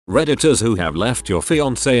Redditors who have left your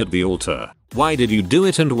fiance at the altar. Why did you do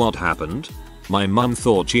it and what happened? My mum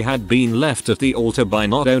thought she had been left at the altar by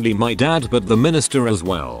not only my dad but the minister as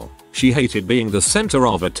well. She hated being the center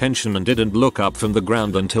of attention and didn't look up from the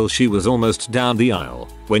ground until she was almost down the aisle.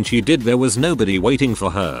 When she did, there was nobody waiting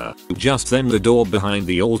for her. Just then the door behind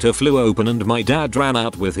the altar flew open and my dad ran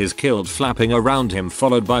out with his kilt flapping around him,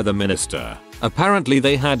 followed by the minister. Apparently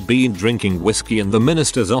they had been drinking whiskey in the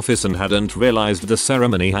minister's office and hadn't realized the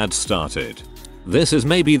ceremony had started. This is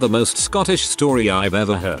maybe the most Scottish story I've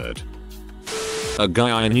ever heard. A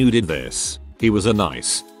guy I knew did this. He was a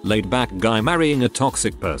nice, laid-back guy marrying a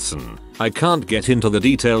toxic person. I can't get into the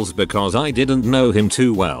details because I didn't know him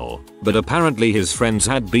too well, but apparently his friends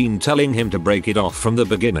had been telling him to break it off from the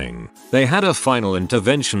beginning. They had a final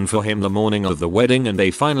intervention for him the morning of the wedding and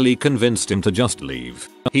they finally convinced him to just leave.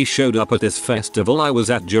 He showed up at this festival I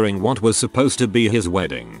was at during what was supposed to be his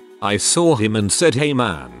wedding. I saw him and said, "Hey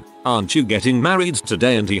man, aren't you getting married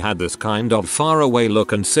today?" And he had this kind of faraway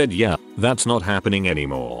look and said, "Yeah, that's not happening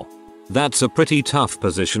anymore." That's a pretty tough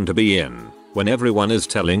position to be in, when everyone is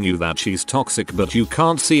telling you that she's toxic but you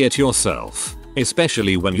can't see it yourself,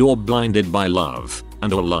 especially when you're blinded by love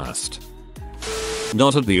and/or lust.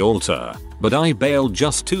 Not at the altar, but I bailed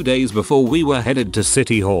just 2 days before we were headed to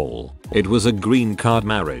City Hall. It was a green card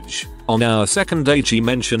marriage. On our second date she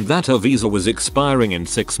mentioned that her visa was expiring in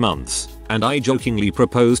 6 months, and I jokingly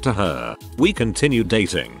proposed to her. We continued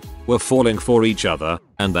dating, were falling for each other,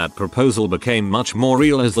 and that proposal became much more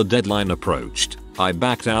real as the deadline approached. I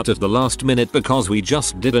backed out at the last minute because we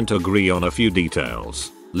just didn't agree on a few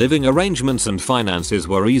details. Living arrangements and finances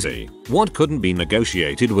were easy. What couldn't be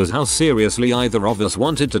negotiated was how seriously either of us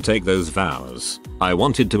wanted to take those vows. I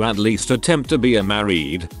wanted to at least attempt to be a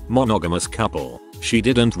married, monogamous couple. She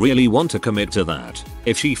didn't really want to commit to that.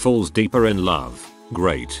 If she falls deeper in love,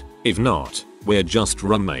 great. If not, we're just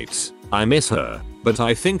roommates. I miss her, but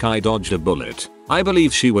I think I dodged a bullet. I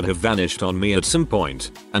believe she would have vanished on me at some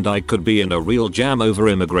point, and I could be in a real jam over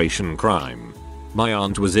immigration crime. My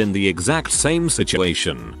aunt was in the exact same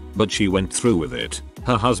situation, but she went through with it.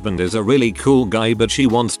 Her husband is a really cool guy but she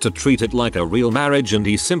wants to treat it like a real marriage and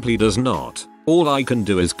he simply does not. All I can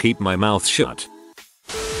do is keep my mouth shut.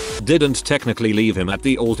 Didn't technically leave him at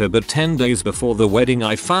the altar, but 10 days before the wedding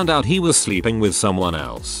I found out he was sleeping with someone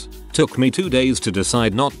else. Took me 2 days to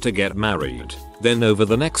decide not to get married. Then over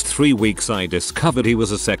the next 3 weeks I discovered he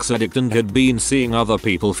was a sex addict and had been seeing other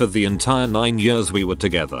people for the entire 9 years we were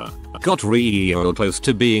together. Got real close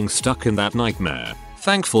to being stuck in that nightmare.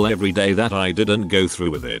 Thankful every day that I didn't go through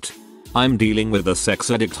with it. I'm dealing with a sex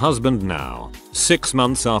addict husband now, 6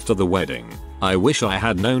 months after the wedding. I wish I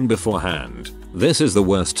had known beforehand. This is the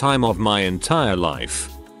worst time of my entire life.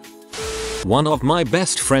 One of my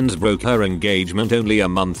best friends broke her engagement only a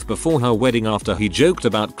month before her wedding after he joked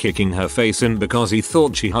about kicking her face in because he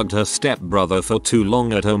thought she hugged her stepbrother for too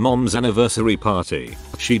long at her mom's anniversary party.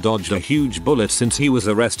 She dodged a huge bullet since he was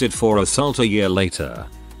arrested for assault a year later.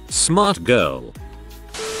 Smart girl.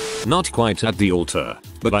 Not quite at the altar,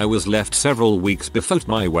 but I was left several weeks before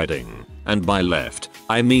my wedding. And by left,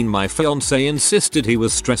 I mean my fiance insisted he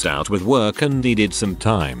was stressed out with work and needed some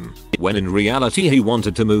time, when in reality he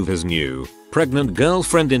wanted to move his new, pregnant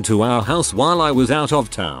girlfriend into our house while I was out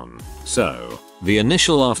of town. So, the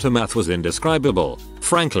initial aftermath was indescribable.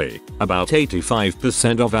 Frankly, about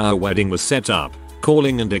 85% of our wedding was set up.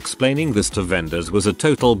 Calling and explaining this to vendors was a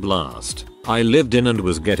total blast. I lived in and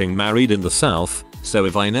was getting married in the south, so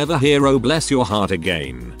if I never hear "oh bless your heart"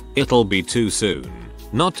 again, it'll be too soon.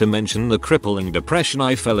 Not to mention the crippling depression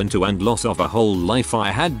I fell into and loss of a whole life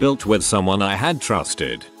I had built with someone I had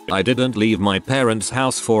trusted. I didn't leave my parents'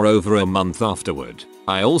 house for over a month afterward.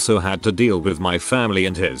 I also had to deal with my family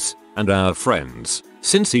and his, and our friends,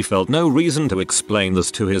 since he felt no reason to explain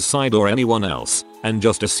this to his side or anyone else, and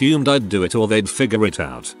just assumed I'd do it or they'd figure it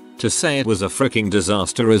out. To say it was a freaking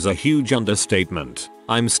disaster is a huge understatement.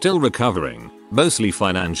 I'm still recovering, mostly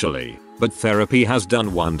financially, but therapy has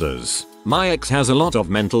done wonders. My ex has a lot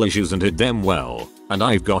of mental issues and hid them well, and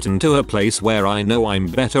I've gotten to a place where I know I'm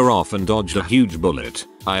better off and dodged a huge bullet.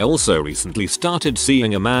 I also recently started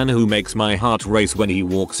seeing a man who makes my heart race when he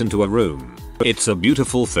walks into a room. It's a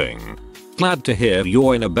beautiful thing. Glad to hear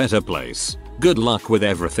you're in a better place. Good luck with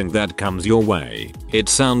everything that comes your way. It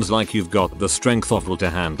sounds like you've got the strength of will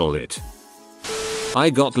to handle it.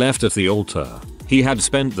 I got left at the altar. He had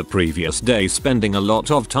spent the previous day spending a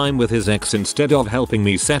lot of time with his ex instead of helping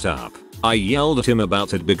me set up. I yelled at him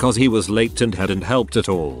about it because he was late and hadn't helped at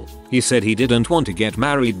all. He said he didn't want to get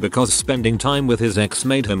married because spending time with his ex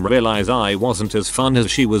made him realize I wasn't as fun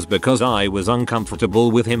as she was because I was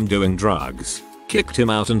uncomfortable with him doing drugs. Kicked him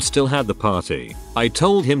out and still had the party. I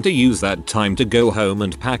told him to use that time to go home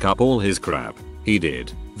and pack up all his crap. He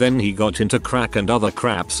did. Then he got into crack and other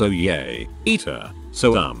crap, so yay. Eater.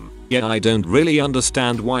 So yeah, I don't really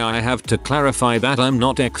understand why I have to clarify that I'm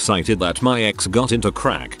not excited that my ex got into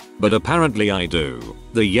crack, but apparently I do.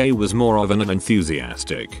 The yay was more of an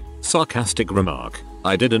enthusiastic, sarcastic remark.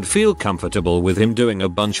 I didn't feel comfortable with him doing a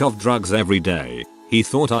bunch of drugs every day. He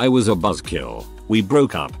thought I was a buzzkill. We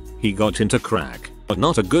broke up. He got into crack, but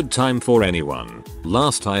not a good time for anyone.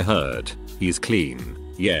 Last I heard, he's clean.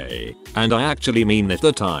 Yay. And I actually mean at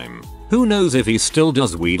the time. Who knows if he still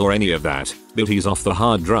does weed or any of that, but he's off the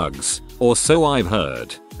hard drugs, or so I've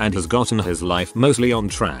heard, and has gotten his life mostly on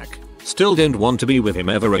track. Still don't want to be with him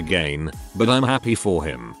ever again, but I'm happy for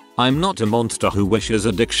him. I'm not a monster who wishes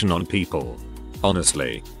addiction on people.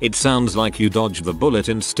 Honestly, it sounds like you dodged the bullet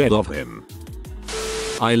instead of him.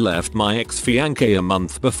 I left my ex-fiancée a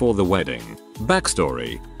month before the wedding.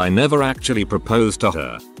 Backstory, I never actually proposed to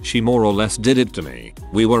her. She more or less did it to me.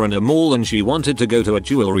 We were in a mall and she wanted to go to a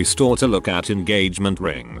jewelry store to look at engagement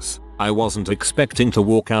rings. I wasn't expecting to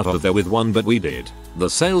walk out of there with one, but we did. The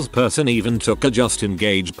salesperson even took a just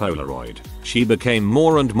engaged Polaroid. She became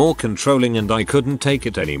more and more controlling and I couldn't take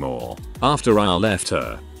it anymore. After I left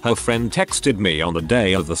her friend texted me on the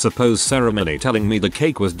day of the supposed ceremony telling me the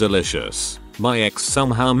cake was delicious. My ex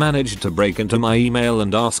somehow managed to break into my email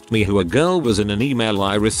and asked me who a girl was in an email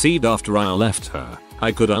I received after I left her.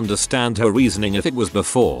 I could understand her reasoning if it was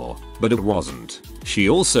before, but it wasn't. She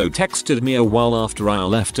also texted me a while after I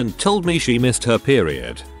left and told me she missed her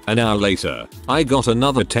period. An hour later, I got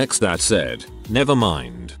another text that said, "Never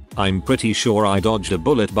mind, I'm pretty sure I dodged a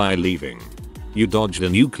bullet by leaving." You dodged a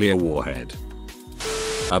nuclear warhead.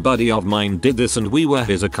 A buddy of mine did this and we were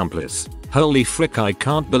his accomplice. Holy frick, I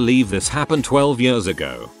can't believe this happened 12 years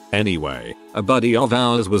ago. Anyway, a buddy of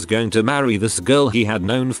ours was going to marry this girl he had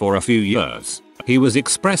known for a few years. He was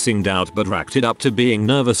expressing doubt but racked it up to being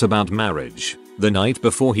nervous about marriage. The night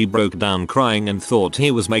before he broke down crying and thought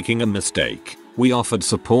he was making a mistake. We offered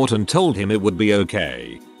support and told him it would be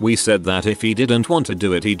okay. We said that if he didn't want to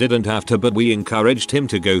do it he didn't have to, but we encouraged him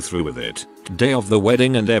to go through with it. Day of the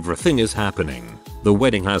wedding and everything is happening. The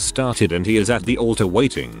wedding has started and he is at the altar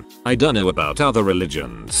waiting. I don't know about other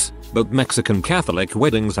religions, but Mexican Catholic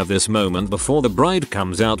weddings have this moment before the bride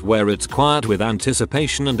comes out where it's quiet with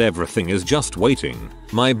anticipation and everything is just waiting.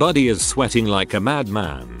 My buddy is sweating like a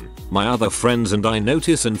madman. My other friends and I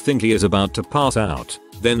notice and think he is about to pass out.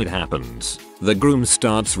 Then it happens. The groom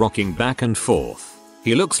starts rocking back and forth.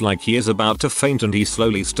 He looks like he is about to faint and he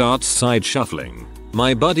slowly starts side shuffling.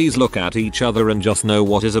 My buddies look at each other and just know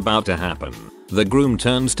what is about to happen. The groom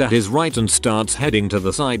turns to his right and starts heading to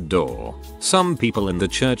the side door. Some people in the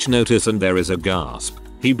church notice and there is a gasp.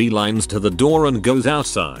 He beelines to the door and goes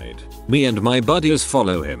outside. Me and my buddies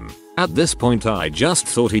follow him. At this point I just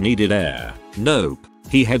thought he needed air. Nope.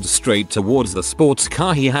 He heads straight towards the sports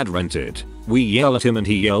car he had rented. We yell at him and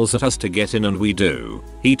he yells at us to get in and we do.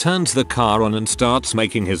 He turns the car on and starts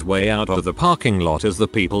making his way out of the parking lot as the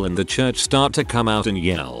people in the church start to come out and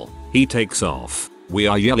yell. He takes off. We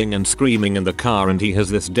are yelling and screaming in the car and he has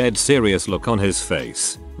this dead serious look on his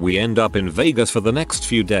face. We end up in Vegas for the next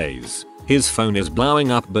few days. His phone is blowing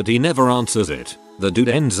up but he never answers it. The dude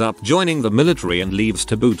ends up joining the military and leaves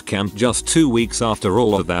to boot camp just 2 weeks after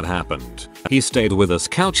all of that happened. He stayed with us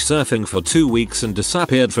couch surfing for 2 weeks and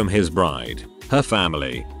disappeared from his bride, her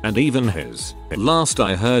family, and even his. Last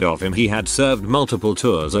I heard of him he had served multiple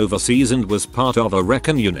tours overseas and was part of a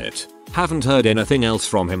recon unit. Haven't heard anything else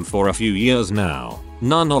from him for a few years now.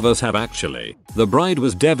 None of us have actually. The bride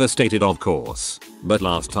was devastated of course, but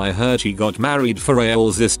last I heard she got married for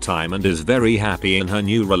reals this time and is very happy in her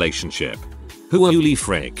new relationship. Holy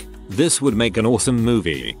frick, this would make an awesome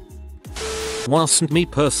movie. Wasn't me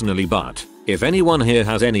personally, but if anyone here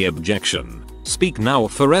has any objection, speak now or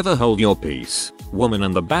forever hold your peace. Woman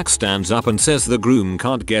in the back stands up and says the groom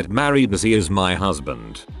can't get married as he is my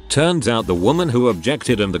husband. Turns out the woman who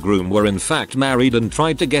objected and the groom were in fact married and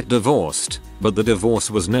tried to get divorced, but the divorce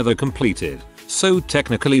was never completed. So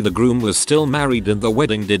technically the groom was still married and the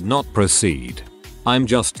wedding did not proceed. I'm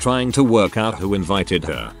just trying to work out who invited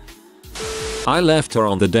her. I left her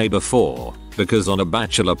on the day before, because on a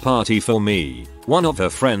bachelor party for me, one of her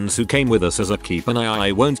friends who came with us as a keep and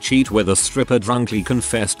I won't cheat with a stripper drunkenly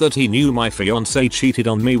confessed that he knew my fiance cheated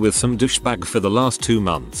on me with some douchebag for the last 2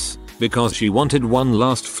 months, because she wanted one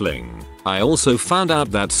last fling. I also found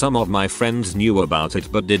out that some of my friends knew about it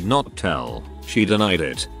but did not tell. She denied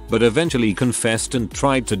it, but eventually confessed and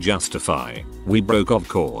tried to justify. We broke of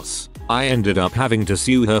course. I ended up having to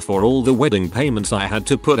sue her for all the wedding payments I had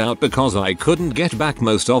to put out because I couldn't get back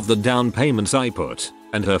most of the down payments I put,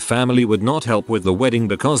 and her family would not help with the wedding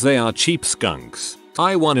because they are cheap skunks.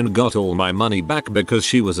 I won and got all my money back because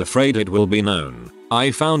she was afraid it will be known.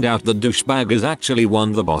 I found out the douchebag is actually one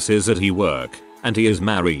of the bosses at he work, and he is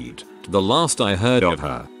married. The last I heard of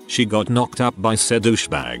her, she got knocked up by said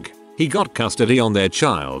douchebag. He got custody on their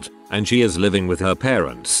child, and she is living with her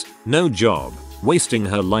parents, no job, wasting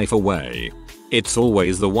her life away. It's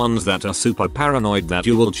always the ones that are super paranoid that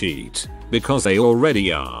you will cheat, because they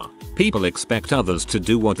already are. People expect others to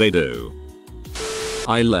do what they do.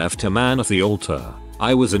 I left a man at the altar.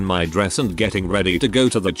 I was in my dress and getting ready to go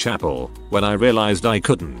to the chapel when I realized I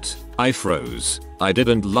couldn't. I froze. I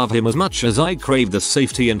didn't love him as much as I craved the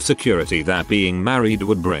safety and security that being married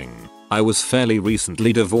would bring. I was fairly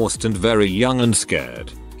recently divorced and very young and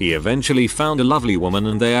scared. He eventually found a lovely woman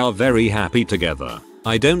and they are very happy together.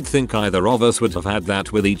 I don't think either of us would have had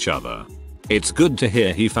that with each other. It's good to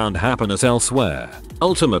hear he found happiness elsewhere.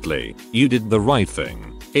 Ultimately, you did the right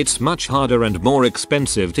thing. It's much harder and more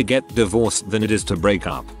expensive to get divorced than it is to break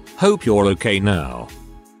up. Hope you're okay now.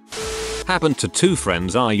 Happened to two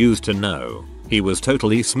friends I used to know. He was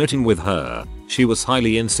totally smitten with her. She was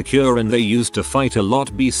highly insecure and they used to fight a lot.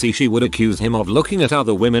 BC she would accuse him of looking at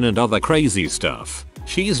other women and other crazy stuff.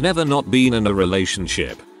 She's never not been in a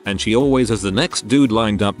relationship, and she always has the next dude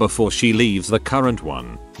lined up before she leaves the current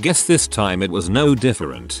one. Guess this time it was no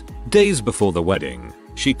different. Days before the wedding,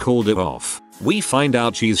 she called it off. We find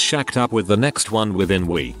out she's shacked up with the next one within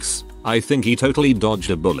weeks. I think he totally dodged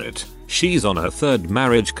a bullet. She's on her third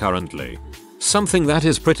marriage currently. Something that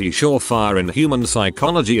is pretty surefire in human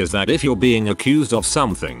psychology is that if you're being accused of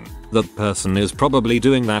something, that person is probably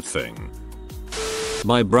doing that thing.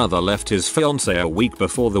 My brother left his fiance a week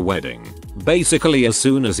before the wedding. Basically as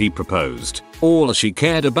soon as he proposed, all she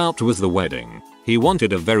cared about was the wedding. He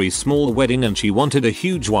wanted a very small wedding and she wanted a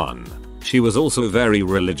huge one. She was also very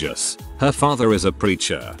religious. Her father is a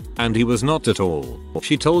preacher, and he was not at all.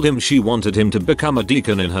 She told him she wanted him to become a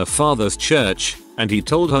deacon in her father's church, and he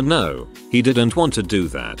told her no, he didn't want to do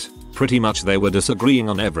that. Pretty much they were disagreeing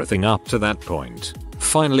on everything up to that point.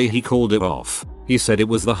 Finally he called it off. He said it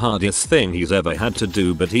was the hardest thing he's ever had to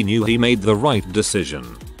do, but he knew he made the right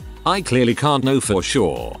decision. I clearly can't know for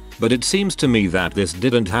sure, but it seems to me that this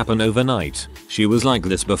didn't happen overnight. She was like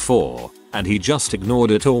this before, and he just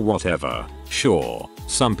ignored it or whatever. Sure,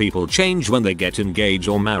 some people change when they get engaged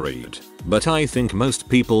or married, but I think most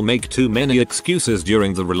people make too many excuses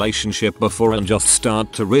during the relationship before and just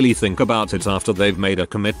start to really think about it after they've made a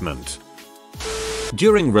commitment.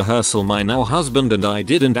 During rehearsal my now husband and I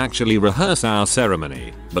didn't actually rehearse our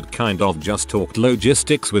ceremony, but kind of just talked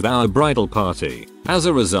logistics with our bridal party. As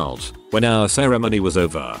a result, when our ceremony was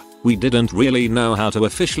over, we didn't really know how to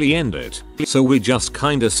officially end it, so we just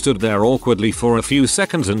kinda stood there awkwardly for a few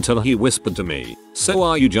seconds until he whispered to me, "So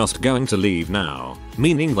are you just going to leave now?"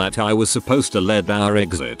 Meaning that I was supposed to let our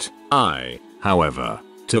exit. I, however,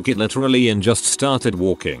 took it literally and just started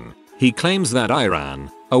walking. He claims that I ran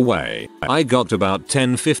away. I got about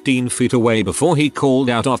 10-15 feet away before he called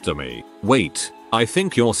out after me, "Wait, I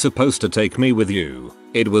think you're supposed to take me with you."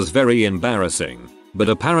 It was very embarrassing, but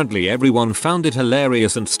apparently everyone found it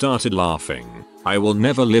hilarious and started laughing. I will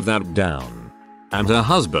never live that down. And her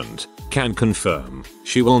husband can confirm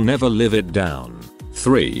she will never live it down.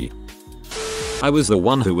 3. I was the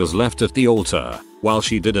one who was left at the altar while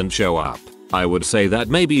she didn't show up. I would say that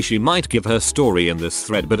maybe she might give her story in this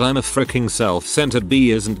thread, but I'm a freaking self-centered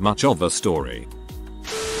bee, isn't much of a story.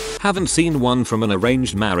 Haven't seen one from an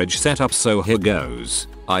arranged marriage setup, so here goes.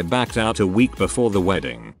 I backed out a week before the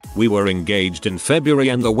wedding. We were engaged in February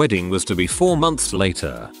and the wedding was to be 4 months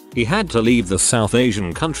later. He had to leave the South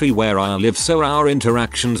Asian country where I live, so our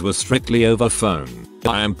interactions were strictly over phone.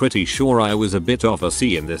 I am pretty sure I was a bit of a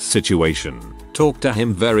C in this situation. Talked to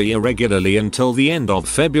him very irregularly until the end of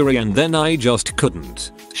February and then I just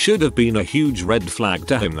couldn't. Should have been a huge red flag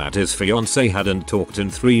to him that his fiance hadn't talked in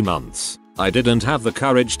 3 months. I didn't have the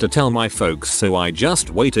courage to tell my folks, so I just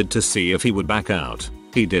waited to see if he would back out.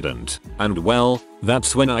 He didn't, and well,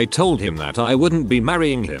 that's when I told him that I wouldn't be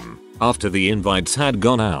marrying him. After the invites had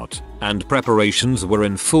gone out and preparations were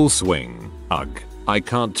in full swing. Ugh. I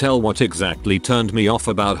can't tell what exactly turned me off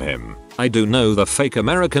about him. I do know the fake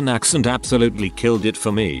American accent absolutely killed it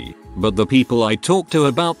for me, but the people I talk to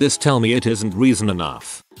about this tell me it isn't reason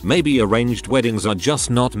enough. Maybe arranged weddings are just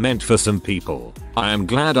not meant for some people. I am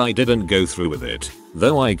glad I didn't go through with it,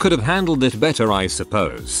 though I could have handled it better, I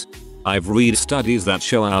suppose. I've read studies that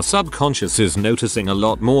show our subconscious is noticing a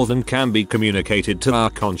lot more than can be communicated to our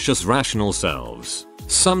conscious rational selves.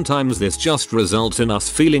 Sometimes this just results in us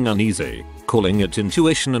feeling uneasy, calling it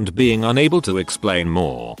intuition and being unable to explain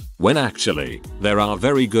more, when actually, there are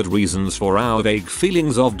very good reasons for our vague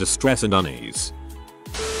feelings of distress and unease.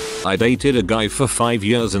 I dated a guy for 5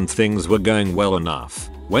 years and things were going well enough.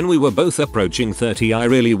 When we were both approaching 30, I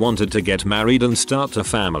really wanted to get married and start a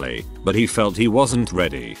family, but he felt he wasn't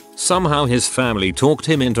ready. Somehow his family talked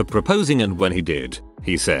him into proposing, and when he did,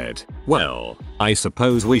 he said, "Well, I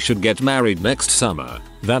suppose we should get married next summer."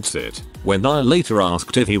 That's it. When I later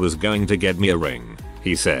asked if he was going to get me a ring,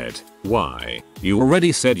 he said, "Why? You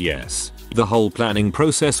already said yes." The whole planning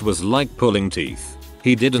process was like pulling teeth.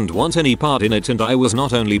 He didn't want any part in it, and I was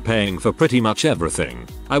not only paying for pretty much everything,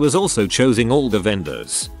 I was also choosing all the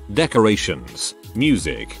vendors, decorations,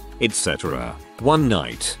 music, etc. One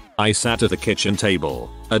night, I sat at the kitchen table,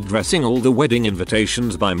 addressing all the wedding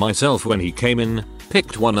invitations by myself when he came in,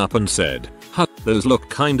 picked one up and said, "Huh, those look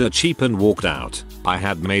kinda cheap," and walked out. I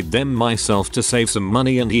had made them myself to save some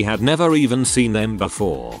money and he had never even seen them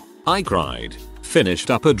before. I cried,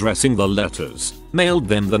 finished up addressing the letters, mailed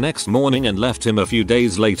them the next morning and left him a few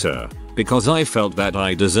days later, because I felt that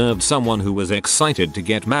I deserved someone who was excited to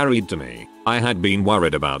get married to me. I had been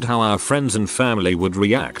worried about how our friends and family would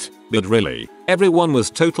react, but really, everyone was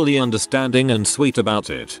totally understanding and sweet about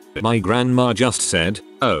it. My grandma just said,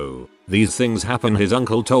 "Oh, these things happen," his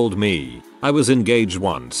uncle told me. I was engaged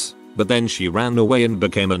once, but then she ran away and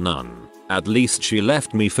became a nun. At least she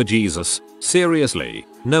left me for Jesus. Seriously,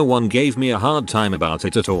 no one gave me a hard time about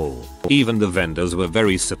it at all. Even the vendors were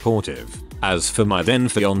very supportive. As for my then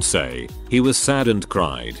fiance, he was sad and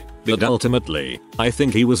cried, but ultimately, I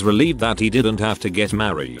think he was relieved that he didn't have to get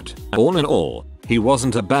married. All in all, he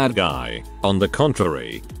wasn't a bad guy. On the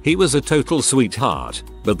contrary, he was a total sweetheart,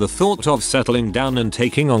 but the thought of settling down and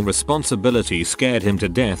taking on responsibility scared him to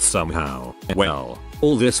death somehow. Well,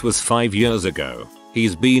 all this was 5 years ago.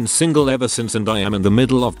 He's been single ever since and I am in the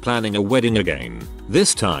middle of planning a wedding again.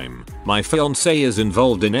 This time, my fiance is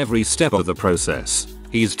involved in every step of the process.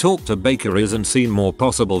 He's talked to bakeries and seen more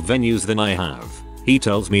possible venues than I have. He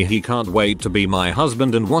tells me he can't wait to be my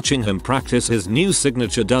husband, and watching him practice his new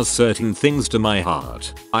signature does certain things to my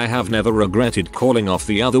heart. I have never regretted calling off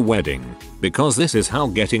the other wedding, because this is how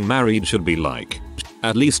getting married should be like.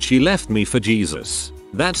 At least she left me for Jesus.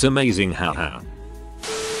 That's amazing, haha.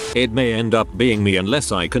 It may end up being me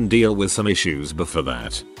unless I can deal with some issues before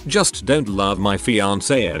that. Just don't love my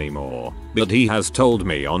fiance anymore, but he has told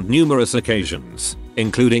me on numerous occasions,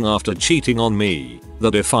 including after cheating on me,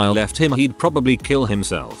 that if I left him he'd probably kill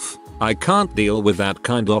himself. I can't deal with that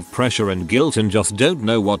kind of pressure and guilt and just don't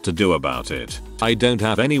know what to do about it. I don't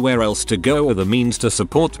have anywhere else to go or the means to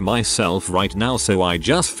support myself right now, so I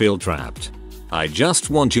just feel trapped. I just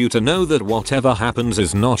want you to know that whatever happens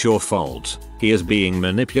is not your fault. He is being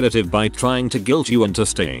manipulative by trying to guilt you into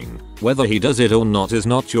staying. Whether he does it or not is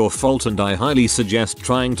not your fault, and I highly suggest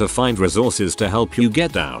trying to find resources to help you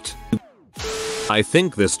get out. I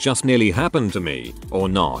think this just nearly happened to me, or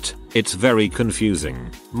not. It's very confusing.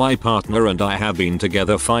 My partner and I have been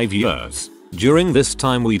together 5 years. During this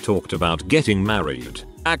time we talked about getting married.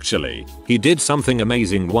 Actually, he did something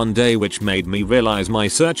amazing one day which made me realize my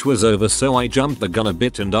search was over, so I jumped the gun a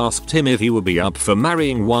bit and asked him if he would be up for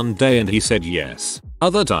marrying one day, and he said yes.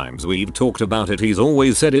 Other times we've talked about it, he's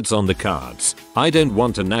always said it's on the cards. I don't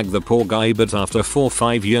want to nag the poor guy, but after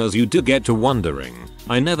 4-5 years you do get to wondering.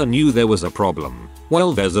 I never knew there was a problem.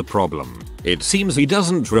 Well, there's a problem. It seems he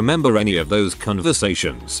doesn't remember any of those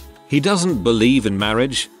conversations. He doesn't believe in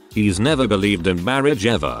marriage. He's never believed in marriage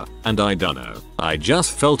ever, and I dunno. I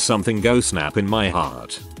just felt something go snap in my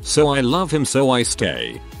heart. So I love him, so I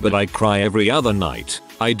stay, but I cry every other night.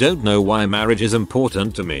 I don't know why marriage is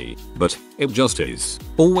important to me, but it just is.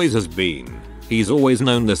 Always has been. He's always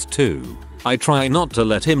known this too. I try not to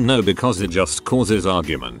let him know because it just causes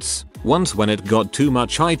arguments. Once when it got too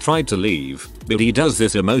much I tried to leave, but he does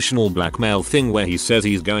this emotional blackmail thing where he says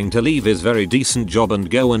he's going to leave his very decent job and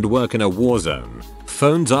go and work in a war zone.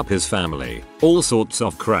 Phones up his family, all sorts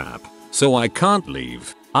of crap. So I can't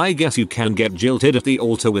leave. I guess you can get jilted at the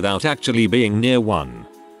altar without actually being near one.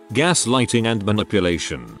 Gaslighting and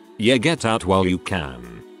manipulation. Yeah, get out while you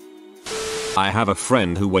can. I have a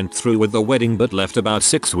friend who went through with the wedding but left about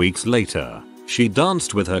 6 weeks later. She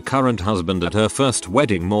danced with her current husband at her first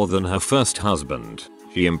wedding more than her first husband.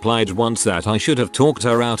 She implied once that I should have talked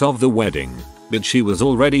her out of the wedding, but she was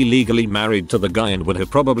already legally married to the guy and would have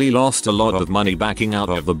probably lost a lot of money backing out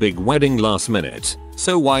of the big wedding last minute.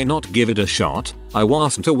 So why not give it a shot? I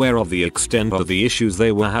wasn't aware of the extent of the issues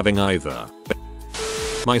they were having either.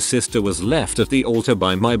 My sister was left at the altar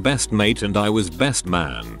by my best mate and I was best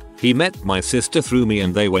man. He met my sister through me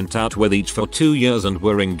and they went out with each for 2 years and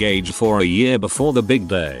were engaged for a year before the big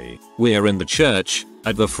day. We're in the church,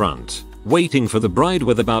 at the front, waiting for the bride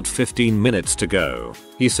with about 15 minutes to go.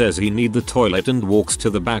 He says he need the toilet and walks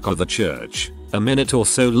to the back of the church. A minute or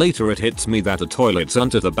so later it hits me that the toilet's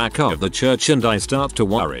under the back of the church and I start to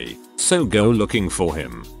worry. So go looking for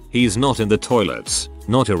him. He's not in the toilets,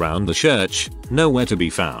 not around the church, nowhere to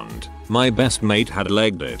be found. My best mate had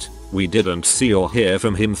legged it. We didn't see or hear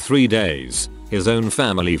from him 3 days. His own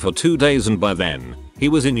family for 2 days and by then, he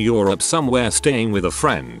was in Europe somewhere staying with a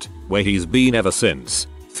friend, where he's been ever since.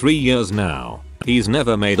 3 years now. He's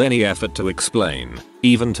never made any effort to explain,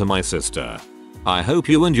 even to my sister. I hope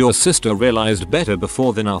you and your sister realized better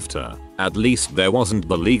before than after. At least there wasn't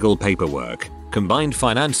the legal paperwork, combined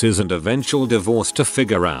finances and eventual divorce to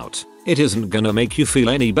figure out. It isn't gonna make you feel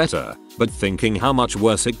any better, but thinking how much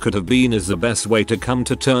worse it could have been is the best way to come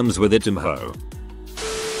to terms with it, imho.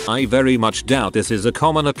 I very much doubt this is a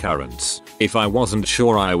common occurrence. If I wasn't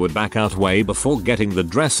sure I would back out way before getting the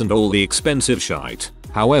dress and all the expensive shite.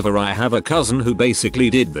 However, I have a cousin who basically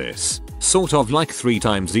did this, sort of like 3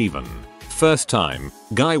 times even. First time,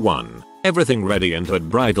 guy 1, everything ready and had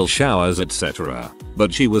bridal showers etc.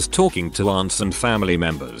 But she was talking to aunts and family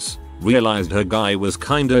members, realized her guy was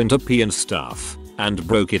kinda into pee and stuff, and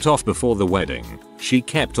broke it off before the wedding. She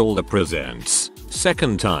kept all the presents.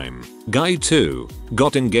 Second time, guy 2,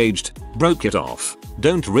 got engaged, broke it off,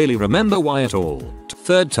 don't really remember why at all.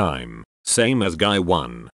 Third time, same as guy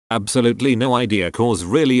 1, absolutely no idea cause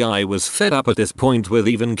really I was fed up at this point with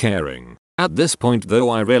even caring. At this point though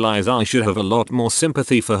I realize I should have a lot more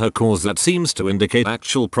sympathy for her cause that seems to indicate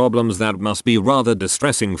actual problems that must be rather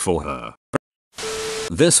distressing for her.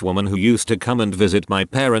 This woman who used to come and visit my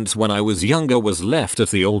parents when I was younger was left at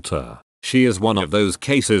the altar. She is one of those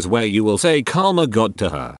cases where you will say karma got to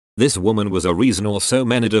her. This woman was a reason for so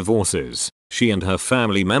many divorces. She and her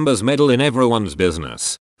family members meddle in everyone's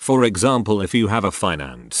business. For example, if you have a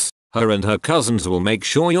finance, her and her cousins will make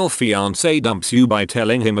sure your fiance dumps you by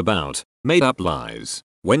telling him about made up lies.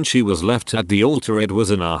 When she was left at the altar it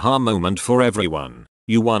was an aha moment for everyone.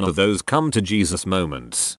 You one of those come to Jesus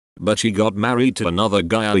moments. But she got married to another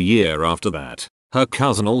guy a year after that. Her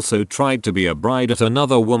cousin also tried to be a bride at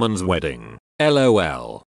another woman's wedding.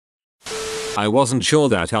 LOL. I wasn't sure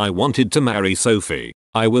that I wanted to marry Sophie.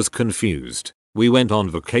 I was confused. We went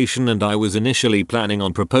on vacation and I was initially planning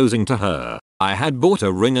on proposing to her. I had bought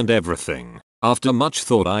a ring and everything. After much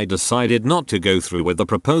thought I decided not to go through with the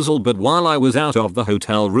proposal, but while I was out of the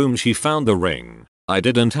hotel room she found the ring. I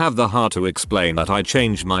didn't have the heart to explain that I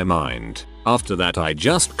changed my mind. After that I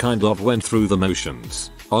just kind of went through the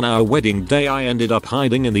motions. On our wedding day I ended up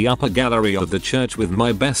hiding in the upper gallery of the church with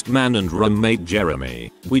my best man and roommate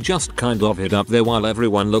Jeremy. We just kind of hid up there while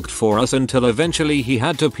everyone looked for us until eventually he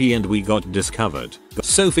had to pee and we got discovered.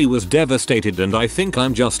 Sophie was devastated and I think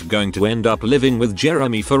I'm just going to end up living with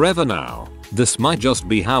Jeremy forever now. This might just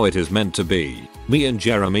be how it is meant to be. Me and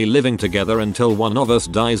Jeremy living together until one of us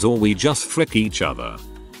dies or we just frick each other.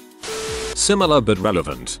 Similar but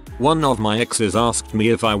relevant. One of my exes asked me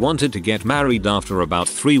if I wanted to get married after about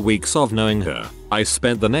 3 weeks of knowing her. I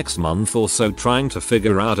spent the next month or so trying to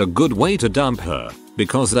figure out a good way to dump her,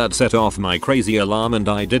 because that set off my crazy alarm and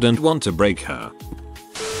I didn't want to break her.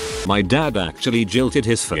 My dad actually jilted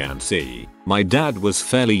his fiancée. My dad was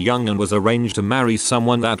fairly young and was arranged to marry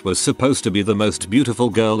someone that was supposed to be the most beautiful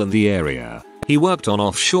girl in the area. He worked on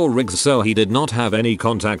offshore rigs so he did not have any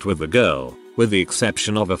contact with the girl, with the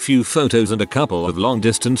exception of a few photos and a couple of long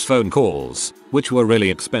distance phone calls, which were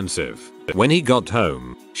really expensive. When he got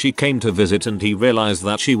home, she came to visit and he realized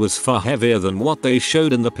that she was far heavier than what they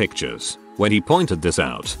showed in the pictures. When he pointed this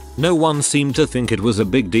out, no one seemed to think it was a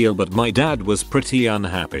big deal, but my dad was pretty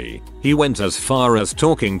unhappy. He went as far as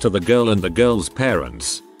talking to the girl and the girl's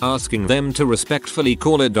parents, asking them to respectfully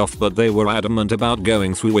call it off, but they were adamant about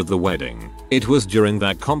going through with the wedding. It was during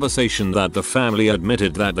that conversation that the family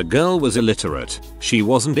admitted that the girl was illiterate. She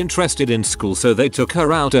wasn't interested in school, so they took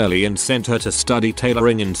her out early and sent her to study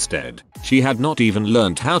tailoring instead. She had not even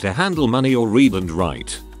learned how to handle money or read and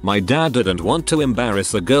write. My dad didn't want to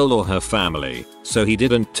embarrass the girl or her family, so he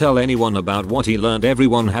didn't tell anyone about what he learned.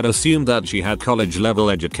 Everyone had assumed that she had college level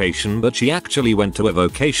education, but she actually went to a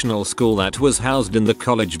vocational school that was housed in the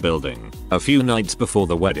college building. A few nights before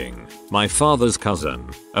the wedding, my father's cousin,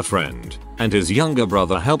 a friend, and his younger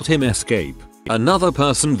brother helped him escape. Another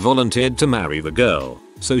person volunteered to marry the girl,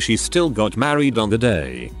 so she still got married on the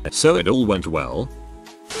day. So it all went well.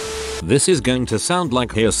 This is going to sound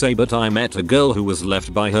like hearsay, but I met a girl who was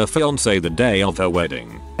left by her fiance the day of her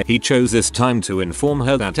wedding. He chose this time to inform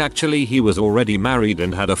her that actually he was already married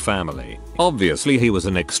and had a family. Obviously he was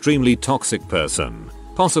an extremely toxic person.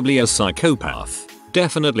 Possibly a psychopath.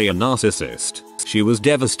 Definitely a narcissist. She was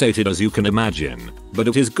devastated, as you can imagine, but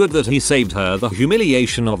it is good that he saved her the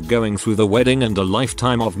humiliation of going through the wedding and a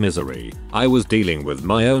lifetime of misery. I was dealing with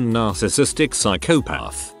my own narcissistic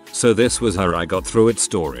psychopath, so this was how I got through it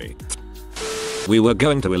story. We were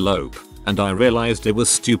going to elope, and I realized it was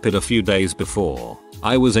stupid a few days before.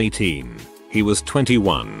 I was 18. He was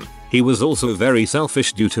 21. He was also very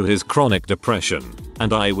selfish due to his chronic depression,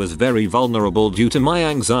 and I was very vulnerable due to my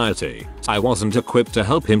anxiety. I wasn't equipped to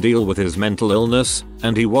help him deal with his mental illness,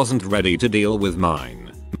 and he wasn't ready to deal with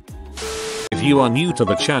mine. If you are new to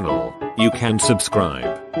the channel, you can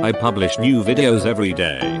subscribe. I publish new videos every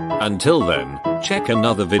day. Until then, check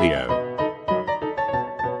another video.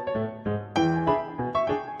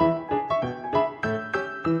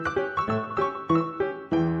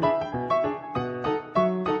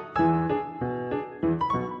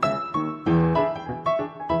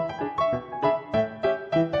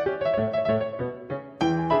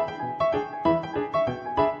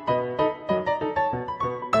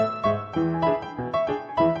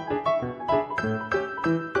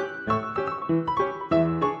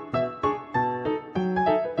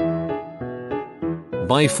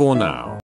 Bye for now.